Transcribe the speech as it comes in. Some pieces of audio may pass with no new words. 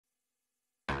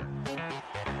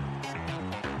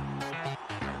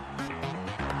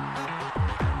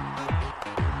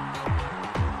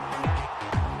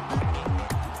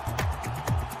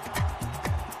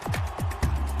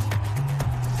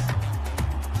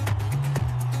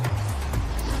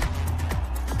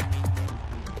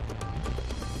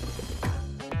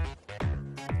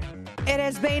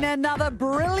has been another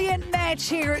brilliant match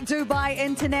here at Dubai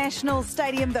International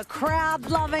Stadium. The crowd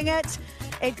loving it.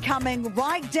 It coming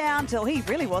right down till, he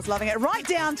really was loving it, right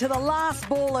down to the last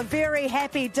ball. A very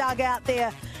happy dugout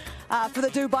there for the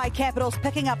Dubai Capitals,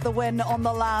 picking up the win on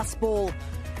the last ball.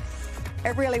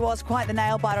 It really was quite the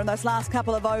nail-biter in those last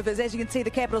couple of overs. As you can see,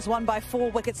 the Capitals won by 4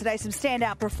 wickets today. Some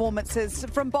standout performances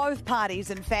from both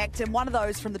parties, in fact. And one of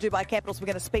those from the Dubai Capitals we're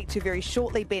going to speak to very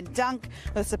shortly, Ben Dunk,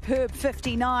 with a superb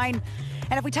 59.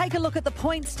 And if we take a look at the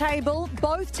points table,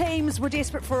 both teams were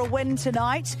desperate for a win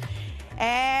tonight.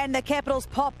 And the Capitals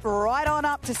pop right on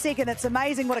up to second. It's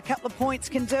amazing what a couple of points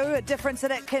can do, a difference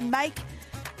that it can make.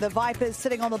 The Vipers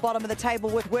sitting on the bottom of the table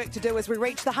with work to do as we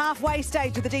reach the halfway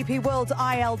stage of the DP World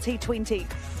ILT20.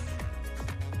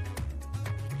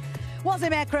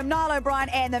 Wazim Akram, Niall O'Brien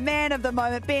and the man of the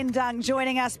moment, Ben Dunk,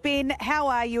 joining us. Ben, how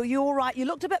are you? Are you all right? You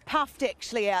looked a bit puffed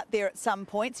actually out there at some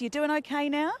points. Are you doing okay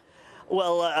now?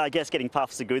 Well, I guess getting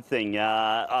puffed's a good thing.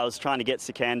 I was trying to get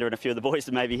Sikander and a few of the boys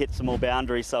to maybe hit some more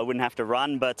boundaries so I wouldn't have to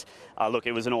run, but look,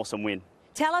 it was an awesome win.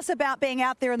 Tell us about being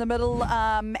out there in the middle,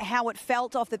 how it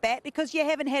felt off the bat, because you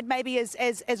haven't had maybe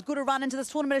as good a run into this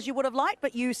tournament as you would have liked,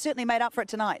 but you certainly made up for it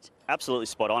tonight. Absolutely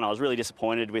spot on. I was really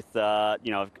disappointed with, I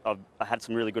had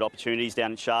some really good opportunities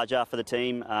down in Sharjah for the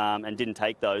team and didn't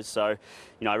take those. So,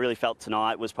 I really felt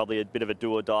tonight was probably a bit of a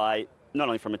do or die, not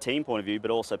only from a team point of view,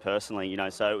 but also personally,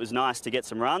 so it was nice to get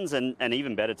some runs and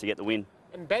even better to get the win.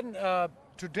 And Ben,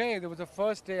 today, there was the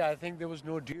first day, I think there was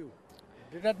no dew.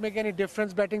 Did that make any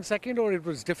difference batting second, or it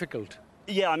was difficult?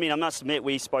 Yeah, I mean, I must admit,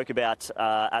 we spoke about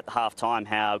at half-time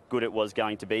how good it was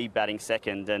going to be batting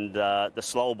second, and the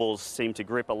slow balls seemed to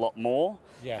grip a lot more,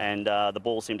 and the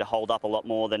ball seemed to hold up a lot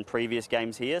more than previous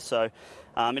games here. So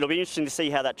it'll be interesting to see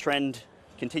how that trend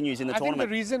continues in the tournament. I think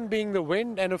the reason being the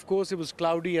wind, and of course it was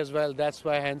cloudy as well. That's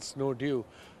why hence no dew.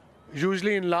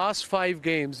 Usually in last 5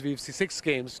 games, we've seen 6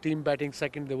 games, team batting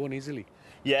second, they won easily.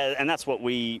 Yeah, and that's what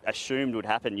we assumed would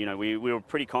happen. We were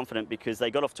pretty confident because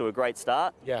they got off to a great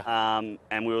start. And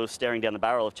we were staring down the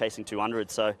barrel of chasing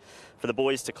 200. So for the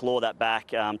boys to claw that back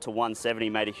to 170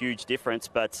 made a huge difference.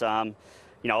 But,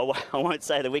 I won't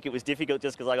say the wicket was difficult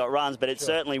just because I got runs, but it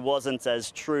certainly wasn't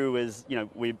as true as,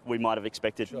 we might have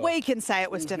expected. We can say it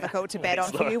was difficult to bat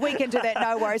on for you. We can do that,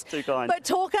 no worries. Too kind. But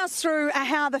talk us through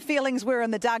how the feelings were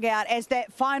in the dugout as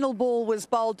that final ball was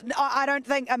bowled. I don't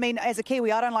think, as a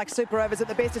Kiwi, I don't like super overs at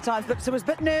the best of times, but it was a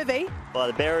bit nervy. By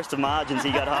the barest of margins,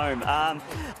 he got home.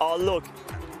 Look,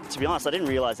 to be honest, I didn't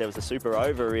realise there was a super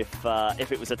over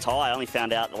if it was a tie. I only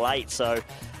found out late. So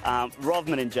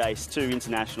Rovman and Jace, 2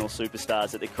 international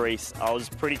superstars at the crease. I was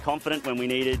pretty confident when we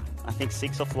needed, I think,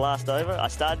 6 off the last over. I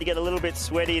started to get a little bit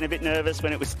sweaty and a bit nervous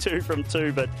when it was 2 from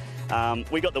 2, but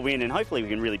we got the win, and hopefully we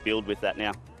can really build with that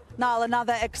now. Niall,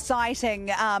 another exciting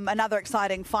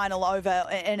final over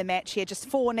in a match here. Just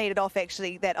 4 needed off,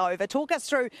 actually, that over. Talk us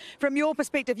through, from your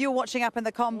perspective, you were watching up in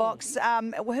the comm box.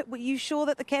 Were you sure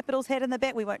that the Capitals had in the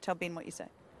bat? We won't tell Ben what you say.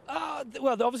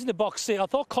 Well, obviously the box seat. I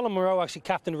thought Colin Moreau actually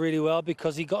captained really well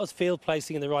because he got his field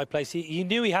placing in the right place. He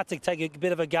knew he had to take a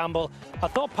bit of a gamble. I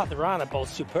thought Pathirana bowled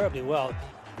superbly well.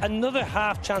 Another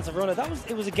half chance of runner.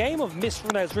 It was a game of missed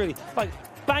run-outs, really. Like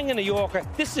banging a Yorker.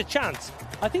 This is a chance.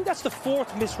 I think that's the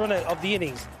 4th missed run-out of the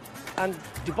innings. And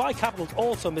Dubai Capitals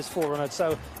also missed 4 run-outs.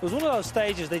 So it was one of those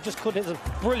stages they just couldn't hit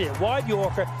them. Brilliant. Wide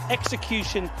Yorker,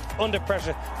 execution under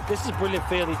pressure. This is brilliant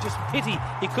fielding. Just pity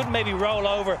he couldn't maybe roll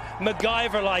over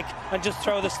MacGyver-like and just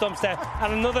throw the stumps down.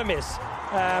 And another miss.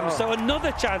 So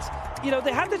another chance.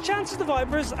 They had the chances, the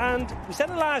Vipers, and we said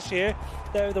it last year,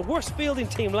 they're the worst fielding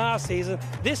team last season.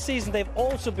 This season, they've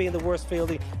also been the worst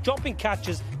fielding. Dropping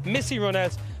catches, missing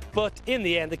run-outs. But in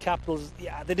the end, the Capitals,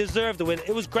 they deserved the win.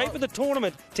 It was great for the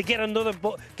tournament to get another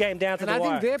game down to the wire.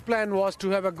 I think their plan was to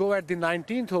have a go at the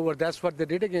 19th over. That's what they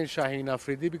did against Shaheen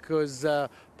Afridi, because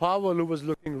Powell, who was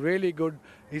looking really good,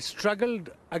 he struggled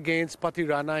against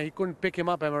Pathirana. He couldn't pick him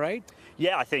up, am I right?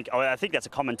 Yeah, I think that's a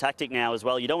common tactic now as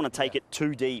well. You don't want to take it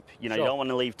too deep. You don't want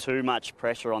to leave too much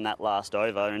pressure on that last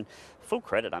over. And full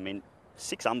credit,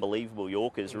 6 unbelievable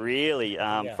Yorkers, really,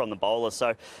 from the bowlers.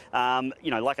 So,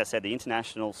 like I said, the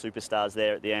international superstars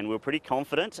there at the end, we were pretty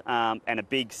confident, and a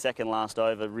big second last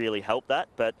over really helped that.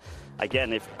 But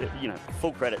again,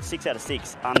 full credit, 6 out of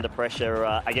 6 under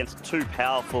pressure against 2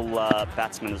 powerful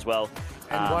batsmen as well.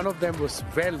 And one of them was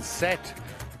well set.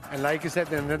 And like you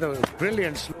said, another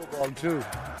brilliant slow ball too.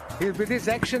 With his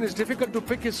action, it's difficult to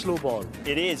pick his slow ball.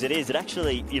 It is. It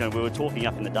actually, we were talking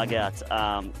up in the dugout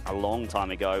a long time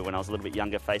ago when I was a little bit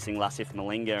younger facing Lasif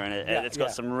Malinga, and it's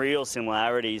got some real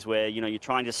similarities where, you're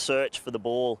trying to search for the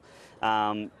ball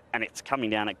and it's coming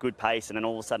down at good pace, and then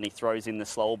all of a sudden he throws in the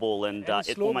slow ball and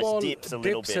it almost dips a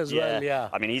little bit. As well, yeah.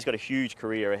 I mean, he's got a huge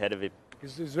career ahead of him.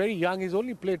 He's very young. He's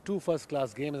only played 2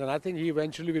 first-class games, and I think he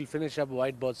eventually will finish up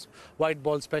white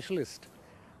ball specialist.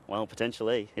 Well,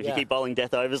 potentially. If you keep bowling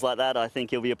death overs like that, I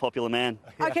think he'll be a popular man.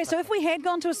 Okay, so if we had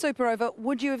gone to a super over,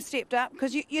 would you have stepped up?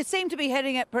 Because you seem to be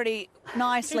hitting it pretty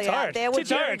nicely out there.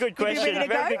 Very good question.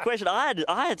 Very good question.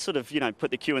 I had sort of,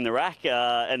 put the cue in the rack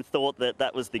and thought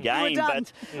that was the game.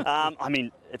 But, I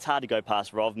mean, it's hard to go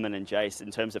past Rovman and Jace in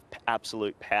terms of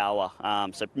absolute power.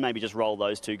 So maybe just roll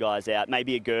those 2 guys out.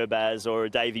 Maybe a Gurbaz or a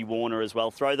Davey Warner as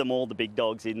well. Throw them all, the big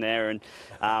dogs, in there, and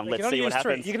let's see what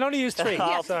happens. You can only use 3.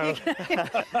 So.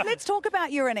 Let's talk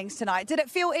about your innings tonight. Did it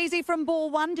feel easy from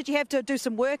ball 1? Did you have to do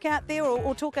some work out there,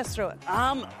 or talk us through it?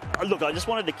 Look, I just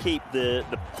wanted to keep the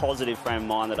positive frame of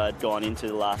mind that I'd gone into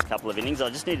the last couple of innings.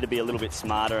 I just needed to be a little bit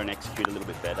smarter and execute a little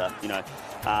bit better,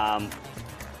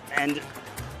 and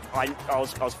I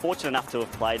was fortunate enough to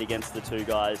have played against the 2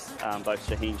 guys, both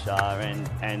Shaheen Shah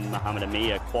and Muhammad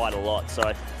Amir, quite a lot. So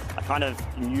I kind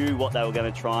of knew what they were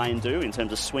going to try and do in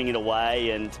terms of swing it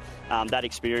away, and that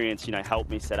experience,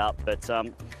 helped me set up. But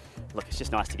look, it's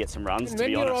just nice to get some runs, to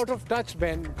be honest. When you're out of touch,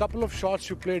 Ben, a couple of shots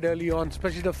you played early on,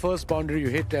 especially the first boundary you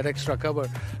hit at extra cover,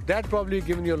 that probably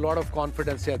given you a lot of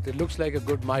confidence. Yet it looks like a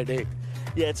good my day.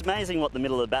 Yeah, it's amazing what the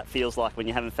middle of the bat feels like when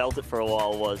you haven't felt it for a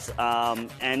while.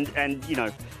 And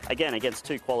again, against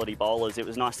 2 quality bowlers, it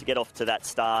was nice to get off to that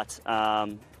start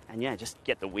and just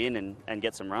get the win and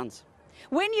get some runs.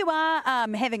 When you are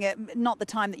having not the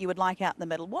time that you would like out in the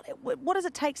middle, what does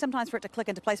it take sometimes for it to click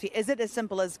into place for you? Is it as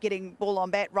simple as getting ball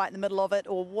on bat right in the middle of it,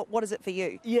 or what is it for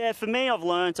you? Yeah, for me, I've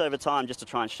learnt over time just to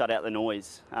try and shut out the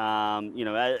noise.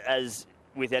 As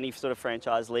with any sort of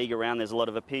franchise league around, there's a lot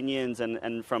of opinions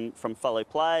and from fellow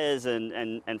players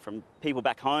and from people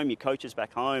back home, your coaches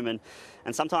back home, and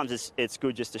sometimes it's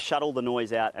good just to shut all the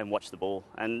noise out and watch the ball.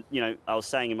 And I was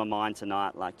saying in my mind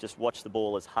tonight, like, just watch the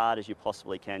ball as hard as you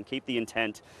possibly can, keep the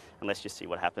intent, and let's just see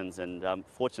what happens. And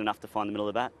fortunate enough to find the middle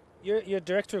of the bat. Your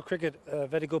director of cricket,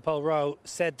 Venugopal Rao,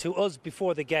 said to us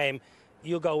before the game,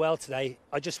 "You'll go well today.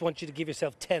 I just want you to give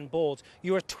yourself 10 balls."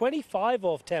 You were 25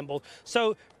 off 10 balls.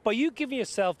 So by you giving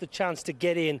yourself the chance to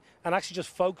get in and actually just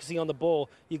focusing on the ball,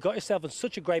 you got yourself in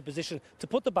such a great position to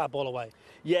put the bat ball away.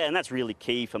 Yeah, and that's really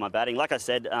key for my batting. Like I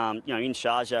said, in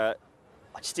Sharjah,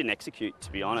 I just didn't execute,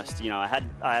 to be honest. I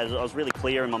was really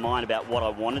clear in my mind about what I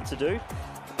wanted to do,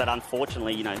 but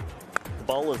unfortunately, the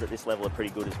bowlers at this level are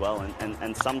pretty good as well,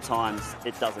 and sometimes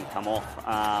it doesn't come off.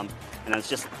 And it's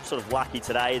just sort of lucky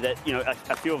today that,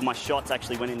 a few of my shots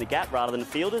actually went in the gap rather than the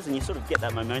fielders, and you sort of get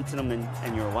that momentum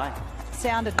and you're away.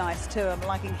 Sounded nice too. I'm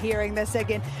liking hearing this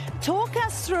again. Talk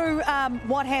us through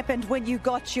what happened when you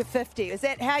got your 50. Is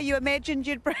that how you imagined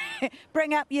you'd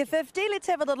bring up your 50? Let's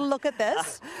have a little look at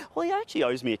this. Well, he actually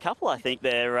owes me a couple, I think,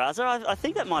 there, Raza. I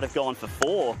think that might have gone for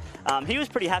 4. He was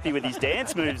pretty happy with his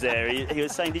dance moves there. He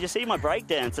was saying, "Did you see my break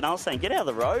dance?" And I was saying, "Get out of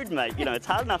the road, mate. It's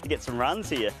hard enough to get some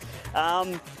runs here."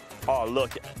 Oh,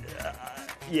 look,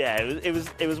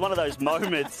 it was one of those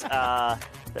moments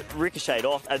that ricocheted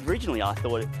off. Originally, I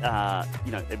thought,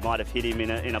 it might have hit him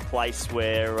in a place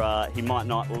where he might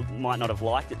not have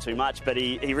liked it too much, but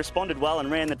he responded well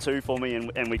and ran the 2 for me,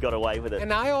 and we got away with it.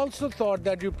 And I also thought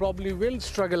that you probably will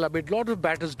struggle a bit. A lot of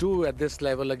batters do at this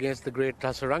level against the great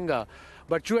Hasaranga.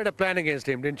 But you had a plan against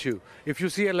him, didn't you? If you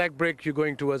see a leg break, you're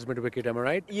going towards mid-wicket, am I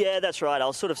right? Yeah, that's right. I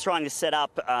was sort of trying to set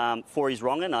up for his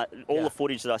wrong-un. All the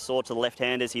footage that I saw to the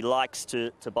left-handers, he likes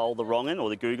to bowl the wrong-un or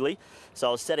the googly. So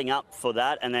I was setting up for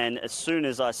that, and then as soon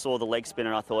as I saw the leg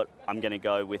spinner, I thought, I'm going to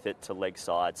go with it to leg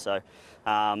side. So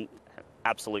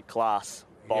absolute class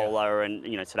bowler, and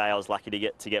today I was lucky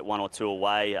to get 1 or 2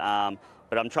 away.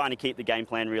 But I'm trying to keep the game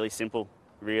plan really simple.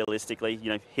 Realistically,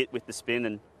 hit with the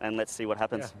spin and let's see what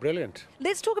happens. Yeah, brilliant.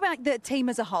 Let's talk about the team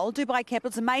as a whole. Dubai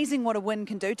Capitals, amazing what a win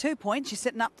can do. 2 points. You're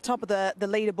sitting up the top of the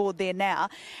leaderboard there now.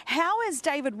 How is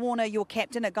David Warner, your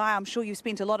captain, a guy I'm sure you've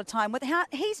spent a lot of time with?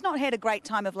 He's not had a great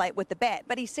time of late with the bat,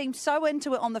 but he seems so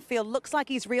into it on the field. Looks like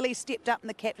he's really stepped up in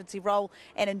the captaincy role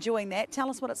and enjoying that. Tell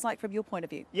us what it's like from your point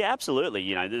of view. Yeah,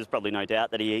 absolutely. There's probably no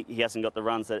doubt that he hasn't got the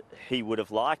runs that he would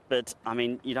have liked, but I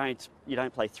mean, you don't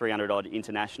play 300-odd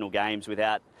international games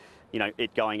without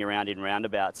it going around in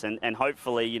roundabouts, and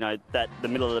hopefully, that the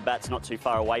middle of the bat's not too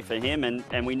far away for him,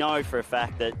 and we know for a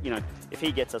fact that, if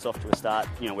he gets us off to a start,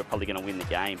 we're probably going to win the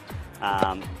game.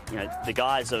 You know, the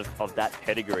guys of that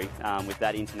pedigree, with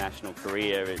that international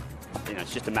career, you know,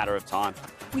 it's just a matter of time.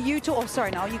 Were you two? Oh,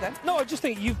 sorry, Noel, you go. No, I just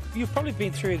think you've probably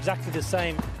been through exactly the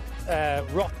same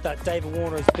rot that David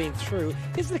Warner has been through.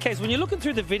 Is it the case when you're looking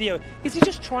through the video? Is he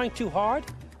just trying too hard?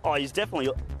 Oh, he's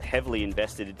definitely heavily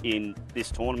invested in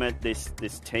this tournament, this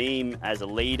team as a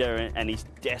leader, and he's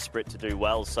desperate to do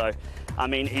well. So, I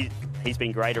mean, he's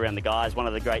been great around the guys. One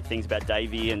of the great things about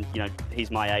Davey, and you know, he's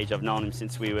my age. I've known him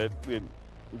since we were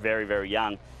very, very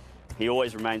young. He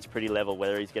always remains pretty level,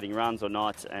 whether he's getting runs or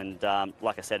not. And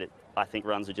like I said, I think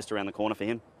runs are just around the corner for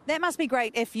him. That must be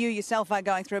great if you yourself are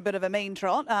going through a bit of a mean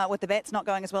trot with the bats not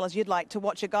going as well as you'd like, to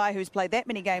watch a guy who's played that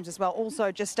many games as well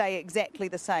also just stay exactly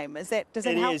the same. Does that help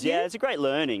you? It is, yeah. It's a great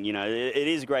learning, you know. It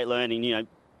is great learning, you know.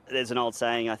 There's an old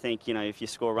saying, I think, you know, if you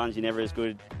score runs, you're never as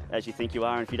good as you think you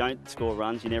are. And if you don't score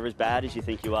runs, you're never as bad as you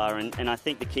think you are. And I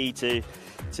think the key to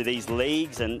these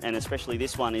leagues, and especially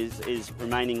this one, is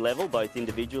remaining level, both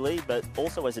individually, but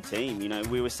also as a team. You know,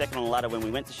 we were second on the ladder when we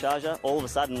went to Sharjah. All of a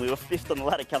sudden, we were fifth on the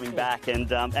ladder coming back, and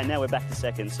now we're back to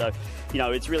second. So, you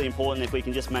know, it's really important if we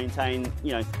can just maintain,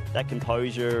 you know, that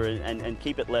composure and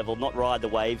keep it level, not ride the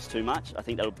waves too much. I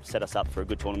think that'll set us up for a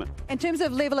good tournament. In terms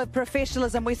of level of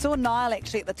professionalism, we saw Niall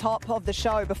actually at the top of the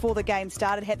show before the game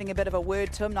started having a bit of a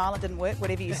word to him. Niall, it didn't work,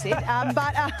 whatever you said.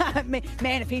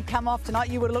 Man, if he'd come off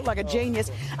tonight, you would have looked like a genius.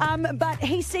 But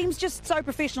he seems just so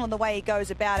professional in the way he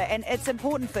goes about it. And it's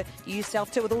important for you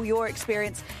yourself too, with all your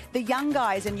experience. The young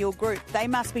guys in your group, they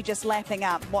must be just lapping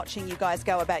up watching you guys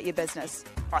go about your business.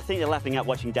 I think they're lapping up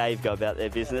watching Dave go about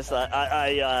their business.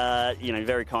 I you know,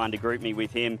 very kind to group me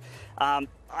with him.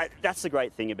 That's the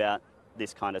great thing about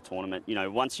this kind of tournament. You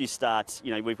know, once you start,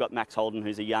 you know, we've got Max Holden,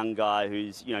 who's a young guy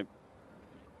who's, you know,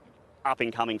 up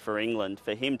and coming for England.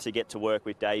 For him to get to work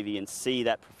with Davey and see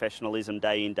that professionalism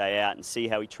day in, day out, and see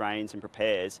how he trains and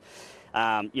prepares,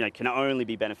 you know, can only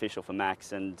be beneficial for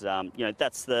Max. And you know,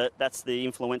 that's the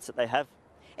influence that they have.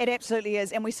 It absolutely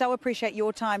is, and we so appreciate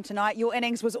your time tonight. Your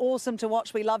innings was awesome to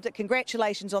watch. We loved it.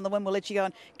 Congratulations on the win. We'll let you go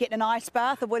and get an ice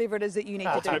bath or whatever it is that you need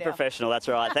to do now. Professional, that's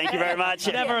right. Thank you very much.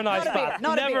 Never an ice bath.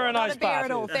 Never an ice bath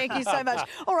at all. Thank you so much.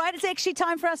 All right, it's actually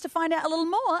time for us to find out a little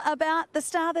more about the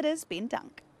star that is Ben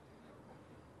Dunk.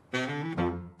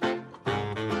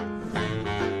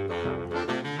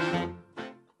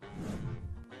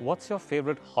 What's your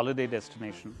favorite holiday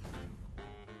destination?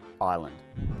 Ireland.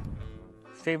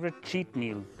 Favorite cheat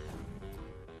meal?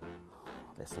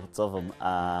 There's lots of them.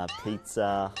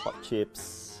 Pizza, hot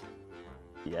chips,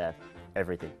 yeah,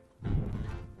 everything.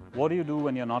 What do you do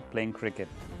when you're not playing cricket?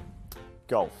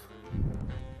 Golf.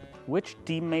 Which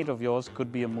teammate of yours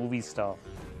could be a movie star?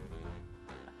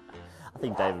 I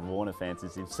think David Warner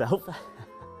fancies himself.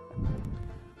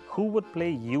 Who would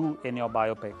play you in your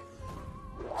biopic?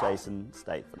 Jason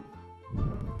Statham.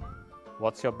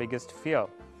 What's your biggest fear?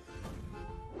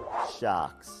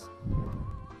 Sharks.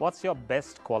 What's your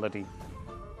best quality?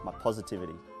 My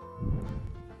positivity.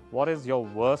 What is your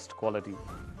worst quality?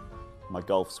 My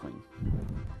golf swing.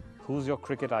 Who's your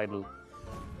cricket idol?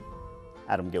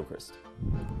 Adam Gilchrist.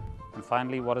 And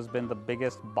finally, what has been the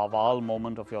biggest baval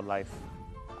moment of your life?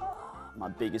 My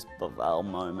biggest baval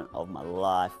moment of my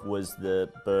life was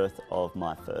the birth of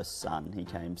my first son. He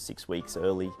came 6 weeks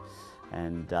early,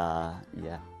 and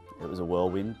yeah, it was a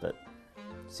whirlwind, but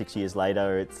 6 years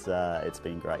later, it's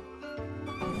been great.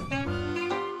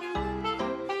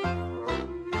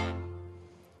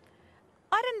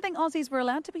 I didn't think Aussies were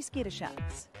allowed to be scared of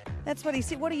sharks. That's what he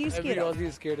said. What are you scared of? Every Aussie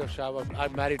is scared of sharks.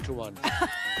 I'm married to one.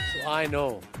 So I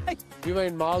know. We were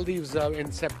in Maldives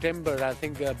in September, I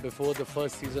think before the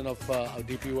first season of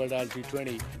DP World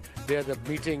ILT20. They had a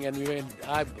meeting and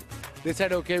they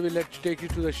said, okay, we'll take you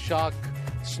to the shark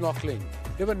snorkeling.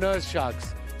 They were nurse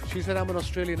sharks. She said, I'm an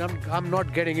Australian, I'm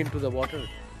not getting into the water.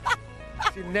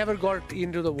 She never got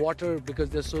into the water because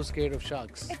they're so scared of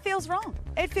sharks. It feels wrong.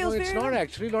 It feels it's not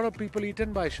actually. A lot of people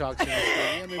eaten by sharks in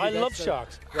Australia. Maybe I love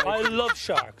sharks. Right. I love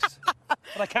sharks.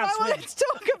 But I can't swim. Let's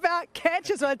talk about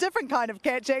catches, a different kind of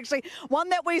catch, actually. One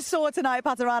that we saw tonight,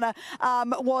 Pathirana,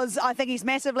 was, I think he's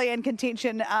massively in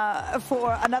contention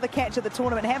for another catch at the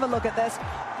tournament. Have a look at this.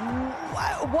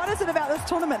 What is it about this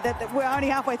tournament that we're only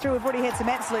halfway through? We've already had some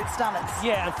absolute stunners.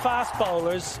 Yeah, and fast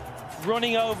bowlers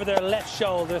running over their left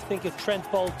shoulder. I think of Trent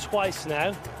bowled twice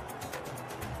now.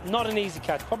 Not an easy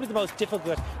catch, probably the most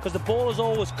difficult because the ball is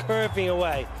always curving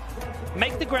away.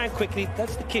 Make the ground quickly,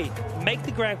 that's the key. Make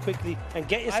the ground quickly and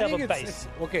get yourself a base.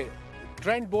 Okay,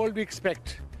 Trent bowled we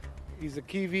expect. He's a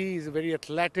Kiwi, he's very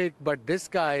athletic, but this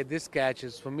guy, this catch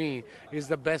is, for me, is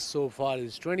the best so far.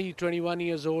 He's 20, 21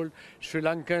 years old, Sri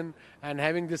Lankan, and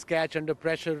having this catch under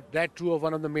pressure, that too of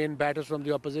one of the main batters from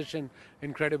the opposition,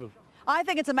 incredible. I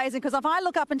think it's amazing because if I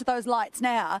look up into those lights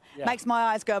now, makes my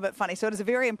eyes go a bit funny. So it is a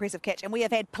very impressive catch. And we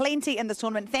have had plenty in this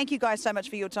tournament. Thank you guys so much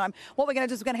for your time. What we're going to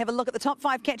do is we're going to have a look at the top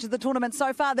 5 catches of the tournament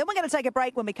so far. Then we're going to take a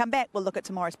break. When we come back, we'll look at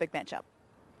tomorrow's big matchup.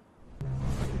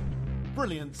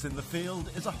 Brilliance in the field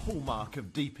is a hallmark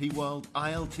of DP World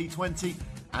ILT20,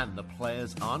 and the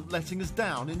players aren't letting us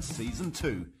down in Season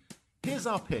 2. Here's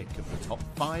our pick of the top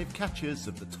 5 catches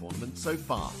of the tournament so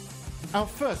far. Our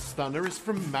first stunner is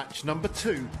from match number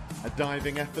 2, a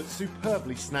diving effort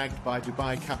superbly snagged by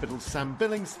Dubai Capitals' Sam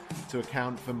Billings to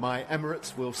account for My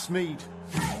Emirates' Will Smead.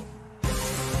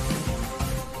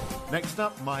 Next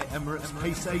up, My Emirates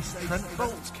pace ace Trent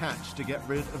Bolt's catch to get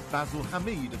rid of Basil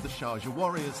Hamid of the Sharjah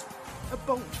Warriors. A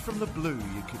bolt from the blue,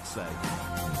 you could say.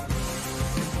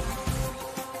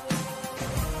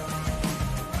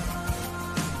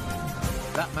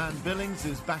 That man Billings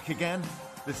is back again.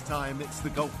 This time it's the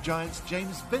golf giant's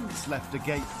James Vince left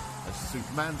agape as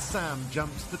Superman Sam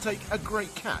jumps to take a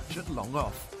great catch at long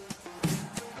off.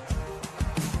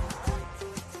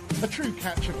 A true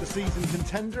catch of the season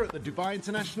contender at the Dubai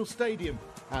International Stadium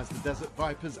as the Desert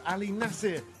Vipers' Ali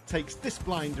Nasir takes this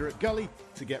blinder at gully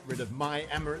to get rid of My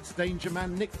Emirates danger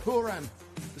man Nick Pooran.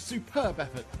 A superb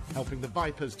effort helping the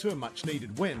Vipers to a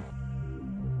much-needed win.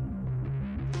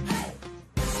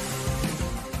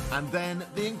 And then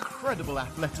the incredible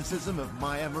athleticism of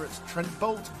My Emirates' Trent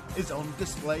Bolt is on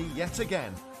display yet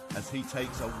again as he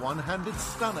takes a one-handed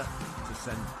stunner to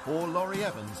send poor Laurie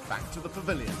Evans back to the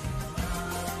pavilion.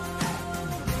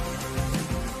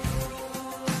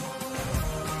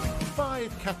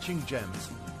 5 catching gems.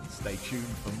 Stay tuned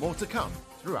for more to come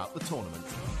throughout the tournament.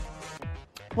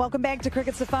 Welcome back to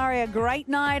Cricket Safari. A great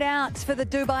night out for the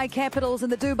Dubai Capitals and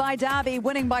the Dubai Derby,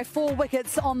 winning by 4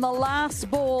 wickets on the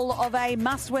last ball of a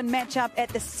must-win matchup at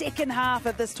the second half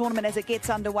of this tournament as it gets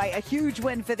underway. A huge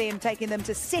win for them, taking them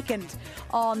to second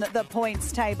on the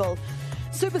points table.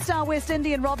 Superstar West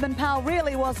Indian Rodman Powell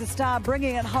really was the star,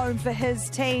 bringing it home for his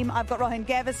team. I've got Rohan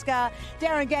Gavaskar,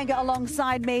 Darren Ganga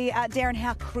alongside me. Darren,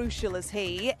 how crucial is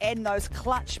he in those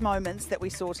clutch moments that we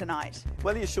saw tonight?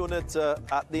 Well, he's shown it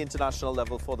at the international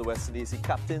level for the West Indies. He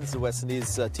captains the West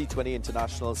Indies T20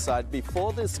 international side.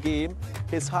 Before this game,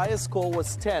 his highest score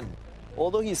was 10.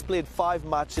 Although he's played 5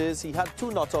 matches, he had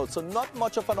 2 not outs, so not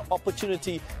much of an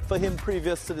opportunity for him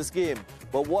previous to this game.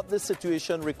 But what this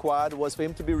situation required was for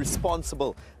him to be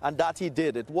responsible, and that he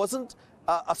did. It wasn't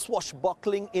a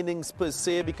swashbuckling innings per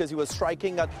se because he was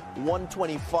striking at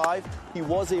 125. He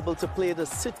was able to play the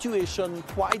situation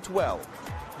quite well.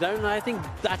 Darren, I think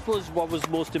that was what was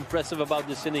most impressive about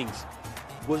this innings,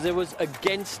 was it was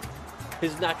against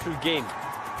his natural game.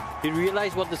 He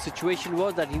realized what the situation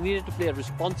was, that he needed to play a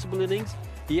responsible innings.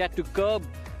 He had to curb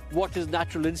what his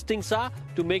natural instincts are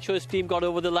to make sure his team got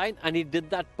over the line, and he did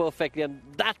that perfectly. And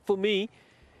that, for me,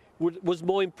 was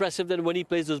more impressive than when he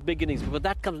plays those big innings. But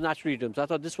that comes naturally to him. So I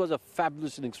thought this was a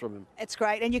fabulous innings from him. It's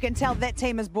great, and you can tell that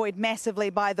team is buoyed massively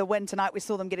by the win tonight. We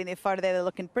saw them getting their photo there. They're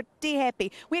looking pretty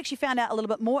happy. We actually found out a little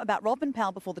bit more about Rodman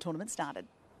Powell before the tournament started.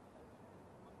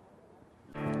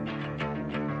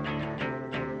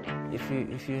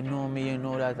 If you know me, you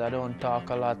know that I don't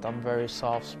talk a lot. I'm very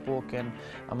soft-spoken.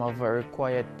 I'm a very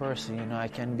quiet person. You know, I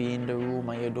can be in the room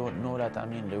and you don't know that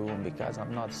I'm in the room because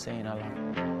I'm not saying a lot.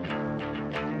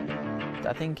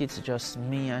 I think it's just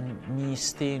me and me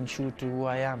staying true to who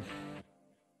I am.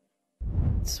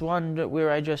 It's one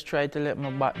where I just try to let my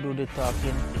bat do the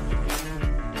talking.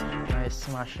 I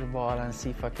smash the ball and see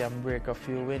if I can break a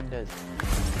few windows.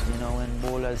 You know, when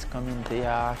bowlers come into your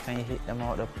arc and you hit them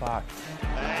out the park.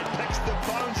 And picks the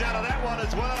bones out of that one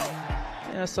as well.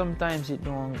 You know, sometimes it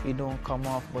don't come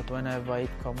off, but whenever it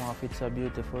come off, it's a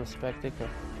beautiful spectacle.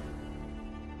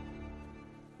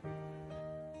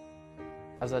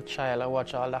 As a child, I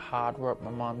watched all the hard work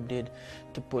my mom did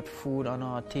to put food on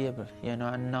our table, you know,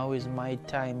 and now is my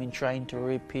time in trying to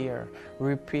repair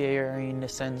in the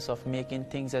sense of making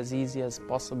things as easy as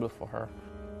possible for her.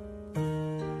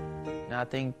 And I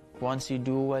think once you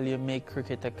do well, you make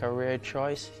cricket a career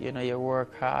choice. You know, you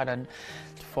work hard, and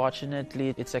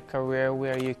fortunately, it's a career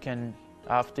where you can,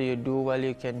 after you do well,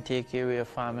 you can take care of your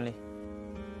family.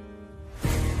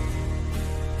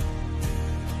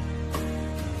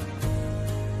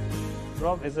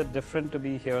 Rob, is it different to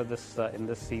be here in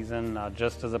this season,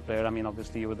 just as a player? I mean,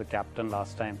 obviously you were the captain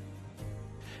last time.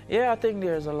 Yeah, I think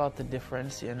there's a lot of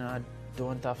difference. You know, I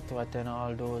don't have to attend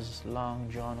all those long,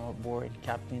 drawn-out, boring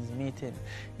captain's meetings.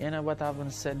 You know, but having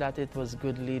said that, it was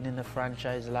good leading the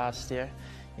franchise last year.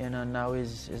 You know, now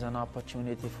is an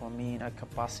opportunity for me in a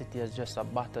capacity as just a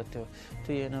batter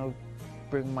to you know,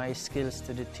 bring my skills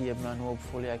to the table, and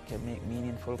hopefully I can make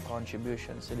meaningful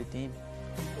contributions to the team.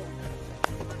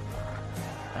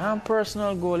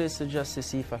 Personal goal is to just to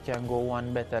see if I can go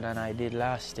one better than I did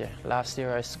last year. Last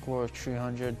year I scored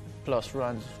 300 plus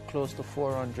runs, close to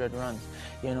 400 runs.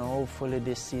 You know, hopefully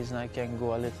this season I can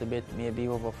go a little bit, maybe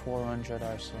over 400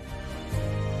 or so.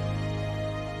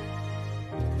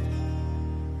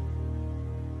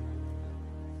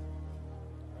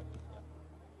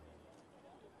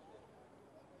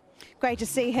 Great to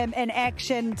see him in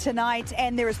action tonight,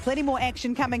 and there is plenty more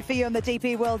action coming for you in the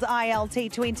DP World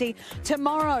ILT20.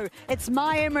 Tomorrow, it's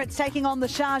My Emirates taking on the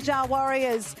Sharjah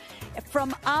Warriors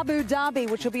from Abu Dhabi,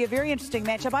 which will be a very interesting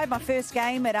matchup. I had my first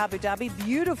game at Abu Dhabi.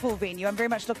 Beautiful venue. I'm very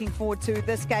much looking forward to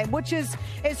this game, which is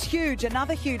huge.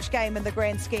 Another huge game in the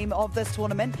grand scheme of this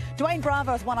tournament. Dwayne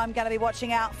Bravo is one I'm going to be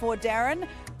watching out for, Darren.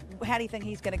 How do you think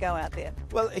he's going to go out there?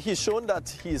 Well, he's shown that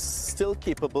he's still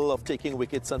capable of taking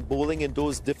wickets and bowling in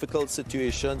those difficult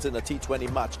situations in a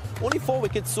T20 match. Only 4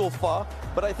 wickets so far,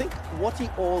 but I think what he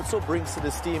also brings to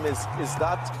this team is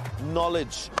that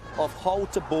knowledge of how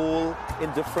to bowl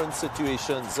in different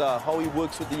situations, how he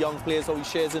works with the young players, how he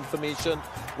shares information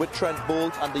with Trent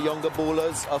Boult and the younger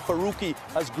bowlers. Faruqi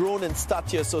has grown in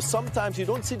stature, so sometimes you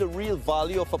don't see the real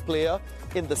value of a player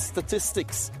in the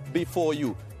statistics before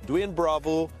you. Dwayne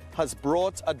Bravo has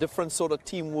brought a different sort of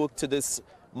teamwork to this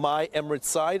My Emirates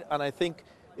side, and I think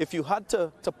if you had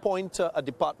to point to a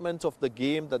department of the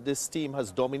game that this team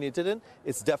has dominated in,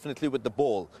 it's definitely with the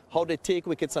ball. How they take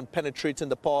wickets and penetrate in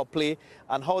the power play,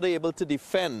 and how they're able to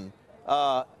defend,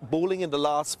 bowling in the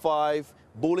last 5,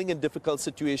 bowling in difficult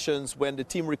situations when the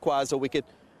team requires a wicket.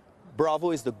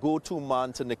 Bravo is the go-to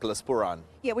man to Nicholas Pooran.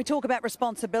 Yeah, we talk about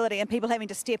responsibility and people having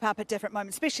to step up at different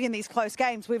moments, especially in these close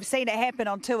games. We've seen it happen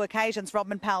on 2 occasions,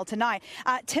 Rodman Powell tonight.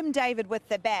 Tim David with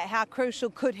the bat, how crucial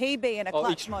could he be in a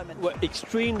clutch moment? Well,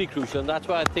 extremely crucial, and that's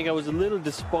why I think I was a little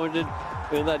disappointed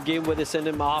in that game where they sent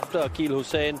him after Akil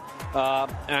Hussain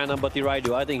and Ambati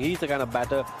Raidu. I think he's the kind of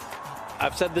batter.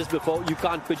 I've said this before, you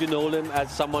can't pigeonhole him as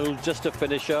someone who's just a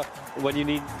finisher when you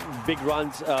need big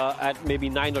runs at maybe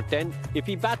 9 or 10. If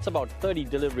he bats about 30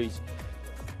 deliveries,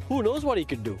 who knows what he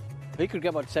could do? He could get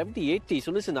about 70, 80.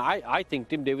 So listen, I think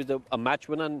Tim Davis is a match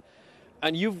winner,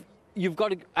 and you've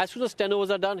got to, as soon as 10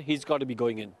 overs are done, he's got to be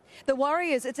going in. The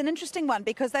Warriors, it's an interesting one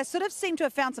because they sort of seem to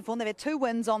have found some form. They've had 2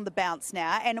 wins on the bounce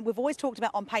now, and we've always talked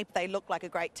about on paper they look like a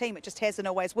great team. It just hasn't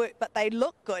always worked, but they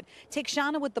look good.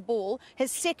 Tekshana with the ball, his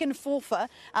second forfer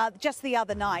just the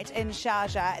other night in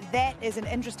Sharjah. That is an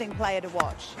interesting player to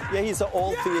watch. Yeah, he's an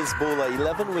all-phase bowler.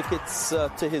 11 wickets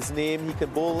to his name. He can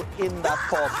bowl in that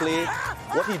power play.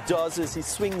 What he does is he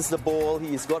swings the ball.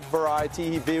 He's got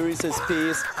variety. He varies his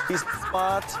pace. He's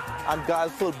smart and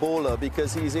guileful bowler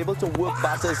because he's able to work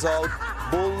batters out,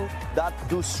 bowl that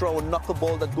deuce-throw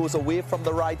knuckleball that goes away from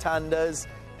the right-handers.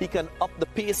 He can up the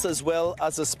pace as well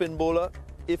as a spin bowler.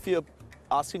 If you're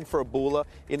asking for a bowler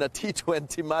in a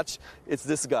T20 match, it's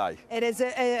this guy. It is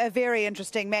a very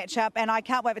interesting matchup, and I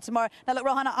can't wait for tomorrow. Now, look,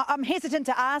 Rohan, I'm hesitant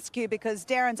to ask you because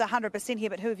Darren's 100%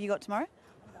 here, but who have you got tomorrow?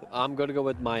 I'm going to go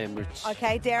with My Emirates.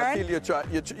 Okay, Darren. I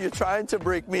feel you're trying to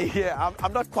break me here.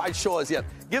 I'm not quite sure as yet.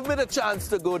 Give me the chance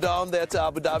to go down there to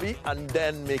Abu Dhabi and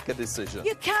then make a decision.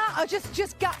 You can't. Oh,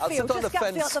 just gut feel. I'll sit on the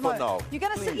fence for now. You're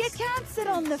going to sit. You can't sit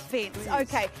on the fence. Please.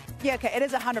 Okay. Yeah, okay. It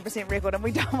is 100% record, and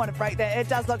we don't want to break that. It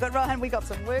does look good. Rohan, we got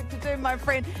some work to do, my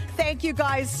friend. Thank you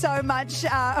guys so much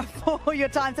for your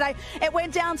time today. It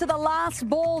went down to the last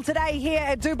ball today here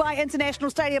at Dubai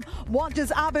International Stadium. What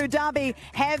does Abu Dhabi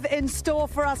have in store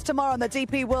for us tomorrow on the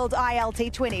DP World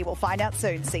ILT20? We'll find out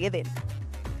soon. See you then.